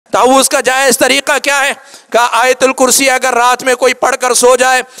ताऊज़ का जायज़ तरीक़ा क्या है? कहा आयतुल कुर्सी अगर रात में कोई पढ़ कर सो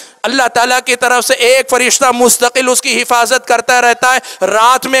जाए, अल्लाह ताला की तरफ से एक फरिश्ता मुस्तकिल उसकी हिफाजत करता रहता है,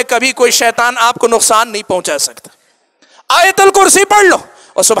 रात में कभी कोई शैतान आपको नुकसान नहीं पहुंचा सकता। आयतुल कुर्सी पढ़ लो।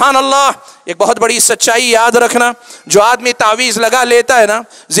 और सुभान अल्लाह, एक बहुत बड़ी सच्चाई याद रखना, जो आदमी तावीज़ लगा लेता है ना,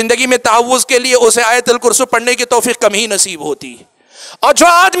 जिंदगी में ताऊज़ के लिए उसे आयतुल कुर्सी पढ़ने की तौफीक कम ही नसीब होती है। और जो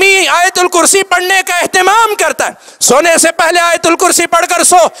आदमी आयतुल कुर्सी पढ़ने का एहतमाम करता है, सोने से पहले आयतुल कुर्सी पढ़कर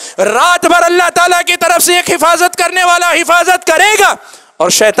सो, रात भर अल्लाह ताला की तरफ से एक हिफाजत करने वाला हिफाजत करेगा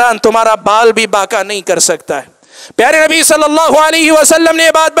और शैतान तुम्हारा बाल भी बाका नहीं कर सकता है। प्यारे नबी सल्लल्लाहु अलैहि वसल्लम ने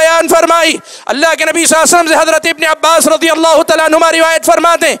बात बयान फरमाई। अल्लाह के नबी सल्लल्लाहु अलैहि वसल्लम से हजरत इब्ने अब्बास रज़ियल्लाहु तआला अन्हुमा रिवायत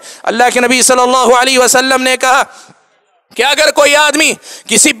फरमाते हैं, अल्लाह के नबी सल्लल्लाहु अलैहि वसल्लम ने कहा कि अगर कोई आदमी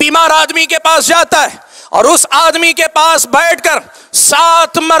किसी बीमार आदमी के पास जाता है और उस आदमी के पास बैठकर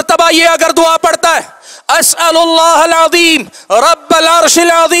 7 मरतबा ये अगर दुआ पढ़ता है, अस्अलुल्लाहल अज़ीम रब्बल अर्शिल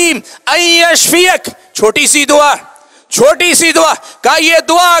अज़ीम अन यशफियक, छोटी सी दुआ, छोटी सी दुआ का ये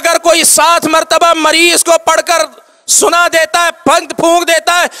दुआ अगर कोई 7 मरतबा मरीज को पढ़कर सुना देता है, पंख फूंक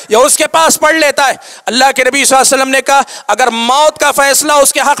देता है या उसके पास पढ़ लेता है, अल्लाह के नबी सल्लल्लाहु अलैहि वसल्लम ने कहा अगर मौत का फैसला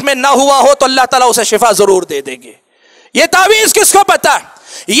उसके हक में ना हुआ हो तो अल्लाह ताला उसे शिफा जरूर दे देंगे। ये तावीज़ किसको पता है?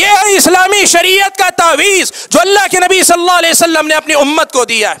 ये है इस्लामी शरीयत का तावीज़ जो अल्लाह के नबी सल्लल्लाहु अलैहि वसल्लम ने अपनी उम्मत को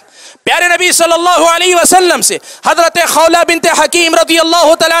दिया है। प्यारे नबी सल्लल्लाहु अलैहि वसल्लम से हजरत खौला बिनते हकीम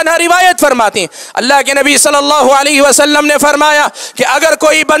रज़ियल्लाहु तआला अन्हा रिवायत फरमाती हैं, अल्लाह के नबी सल्लल्लाहु अलैहि वसल्लम ने फरमाया कि अगर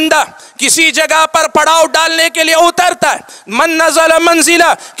कोई बंदा किसी जगह पर पड़ाव डालने के लिए उतरता है, मन नज़ल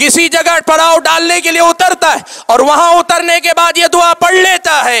मंजिला, किसी जगह पड़ाव डालने के लिए उतरता है और वहां उतरने के बाद ये दुआ पढ़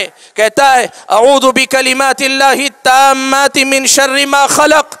लेता है, कहता है अऊज़ु बिकलिमातिल्लाहि ताम्माति मिन शर्रि मा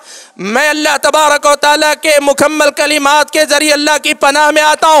खलक़, मैं अल्लाह तबारक व तआला के मुकम्मल कलिमात के जरिए अल्लाह की पनाह में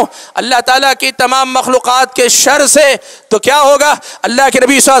आता हूँ अल्लाह ताला की तमाम मखलूक़ात के शर से। तो क्या होगा? अल्लाह के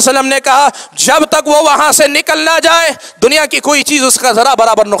नबी सल्लल्लाहु अलैहि वसल्लम ने कहा जब तक वो वहां से निकल ना जाए दुनिया की कोई चीज उसका जरा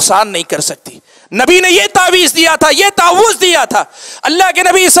बराबर नुकसान नहीं कर सकती। नबी ने ये तावीज़ दिया था, ये ताउज़ दिया था। अल्लाह के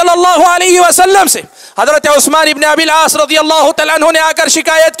नबी सल्लल्लाहु अलैहि वसल्लम से हजरत उस्मान इब्ने अबिल आस रज़ियल्लाहु तआला अन्हु ने आकर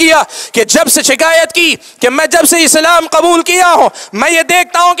शिकायत किया कि शिकायत की कि मैं जब से इस्लाम कबूल किया हूँ मैं ये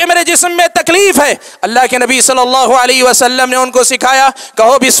देखता हूँ कि मेरे जिस्म में तकलीफ है। अल्लाह के नबी सल्लल्लाहु अलैहि वसल्लम ने उनको सिखाया,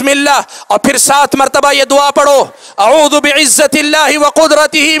 कहो बिस्मिल्लाह और फिर 7 मरतबा ये दुआ पढ़ो, अऊज़ु बिइज़्ज़तिल्लाहि व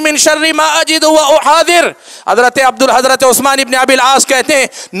क़ुदरतिही मिन शर्रि मा अजिदु व उहादिर। हजरत अब्दुल हजरत उस्मान इब्ने अबिल आस कहते हैं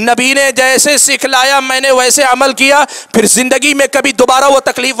नबी ने जैसे सिखलाया मैंने वैसे अमल किया, फिर जिंदगी में कभी दोबारा वो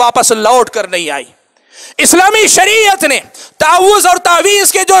तकलीफ वापस लौट कर नहीं आई। इस्लामी शरीयत ने ताऊज़ और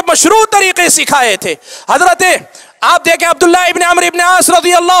तावीज़ के जो मशरू तरीके सिखाए थे, हजरत आप देखें अब्दुल्लाह इब्ने अम्र इब्ने आस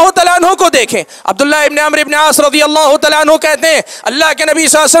रज़ियल्लाहु तआला अन्हु को देखें। अब्दुल्लाह इब्ने अम्र इब्ने आस रज़ियल्लाहु तआला अन्हु कहते हैं अल्लाह के नबी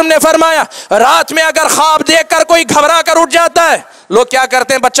सल्लल्लाहु अलैहि वसल्लम ने फरमाया रात में अगर ख्वाब देखकर कोई घबरा कर उठ जाता है, लोग क्या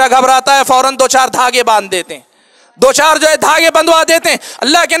करते हैं, बच्चा घबराता है फौरन 2-4 धागे बांध देते हैं, 2-4 जो है धागे बंधवा देते हैं।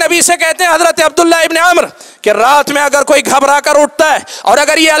 अल्लाह के नबी से कहते हैं हजरत अब्दुल्लाह इब्ने अम्र कि रात में अगर कोई घबरा कर उठता है और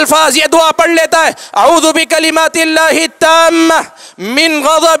अगर ये अल्फाज ये दुआ पढ़ लेता है अऊज़ु बिकलिमातिल्लाहि ताम्मा मिन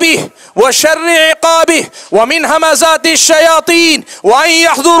ग़ज़बिही व शर्रि इक़ाबिही व मिन हमाज़ातिश शयातीन व अन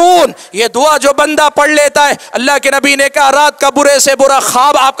यहज़ुरून, ये दुआ जो बंदा पढ़ लेता है अल्लाह के नबी ने कहा रात का बुरे से बुरा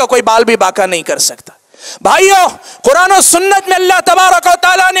ख्वाब आपका कोई बाल भी बाका नहीं कर सकता। भाइयों, कुरान और सुन्नत में अल्लाह तबारक व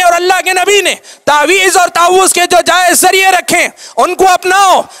तआला ने और अल्लाह के नबी ने तावीज़ और ताऊज़ के जो जायज़ जरिए रखे उनको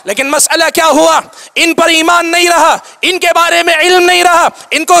अपनाओ। लेकिन मसला क्या हुआ, इन पर ईमान नहीं रहा, इनके बारे में इल्म नहीं रहा,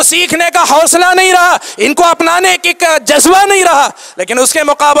 इनको सीखने का हौसला नहीं रहा, इनको अपनाने की जज्बा नहीं रहा। लेकिन उसके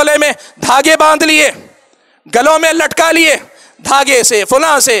मुकाबले में धागे बांध लिए, गलों में लटका लिए, धागे से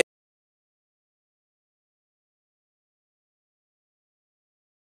फलां से